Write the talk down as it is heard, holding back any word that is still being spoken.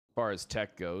far as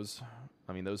tech goes.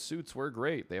 I mean, those suits were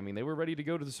great. They were ready to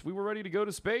go to this. We were ready to go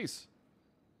to space.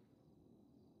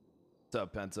 What's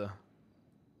up, Penta?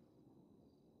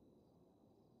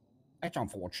 That's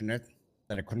unfortunate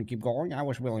that I couldn't keep going. I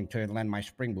was willing to lend my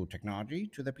spring boot technology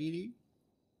to the PD.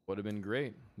 Would have been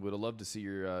great. Would have loved to see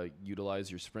your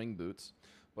utilize your spring boots,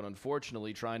 but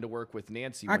unfortunately, trying to work with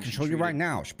Nancy. I can show you right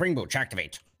now. Spring boots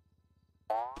activate.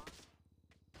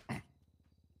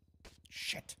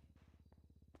 Shit.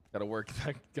 Gotta work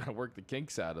the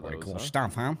kinks out of Pretty those. cool huh?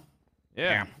 stuff, huh?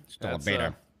 Yeah. Still a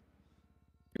beta.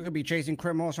 You could be chasing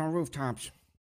criminals on rooftops.